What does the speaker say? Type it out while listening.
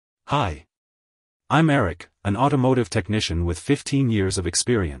Hi. I'm Eric, an automotive technician with 15 years of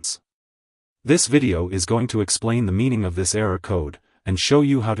experience. This video is going to explain the meaning of this error code, and show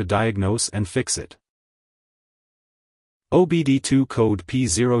you how to diagnose and fix it. OBD-II Code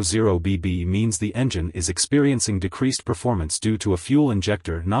P00BB means the engine is experiencing decreased performance due to a fuel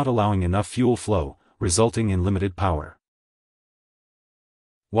injector not allowing enough fuel flow, resulting in limited power.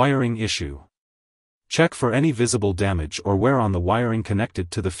 Wiring issue. Check for any visible damage or wear on the wiring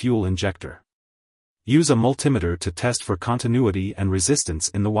connected to the fuel injector. Use a multimeter to test for continuity and resistance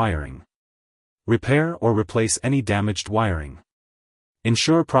in the wiring. Repair or replace any damaged wiring.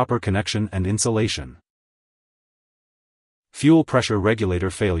 Ensure proper connection and insulation. Fuel pressure regulator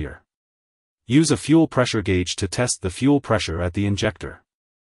failure. Use a fuel pressure gauge to test the fuel pressure at the injector.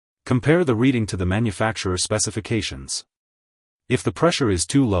 Compare the reading to the manufacturer specifications. If the pressure is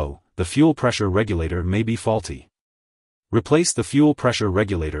too low, the fuel pressure regulator may be faulty. Replace the fuel pressure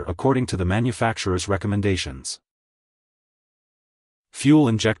regulator according to the manufacturer's recommendations. Fuel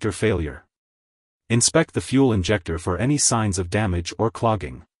injector failure. Inspect the fuel injector for any signs of damage or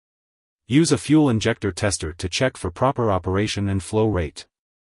clogging. Use a fuel injector tester to check for proper operation and flow rate.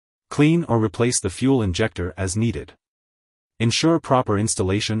 Clean or replace the fuel injector as needed. Ensure proper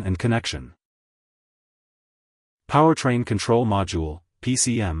installation and connection. Powertrain Control Module,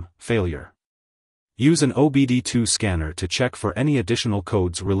 PCM, failure. Use an OBD-II scanner to check for any additional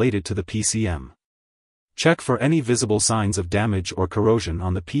codes related to the PCM. Check for any visible signs of damage or corrosion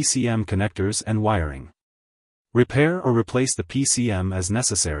on the PCM connectors and wiring. Repair or replace the PCM as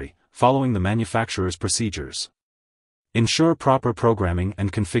necessary, following the manufacturer's procedures. Ensure proper programming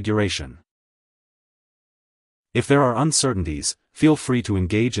and configuration. If there are uncertainties, feel free to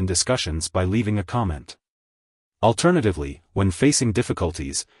engage in discussions by leaving a comment. Alternatively, when facing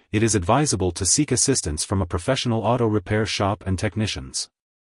difficulties, it is advisable to seek assistance from a professional auto repair shop and technicians.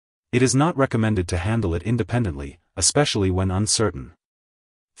 It is not recommended to handle it independently, especially when uncertain.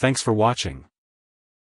 Thanks for watching.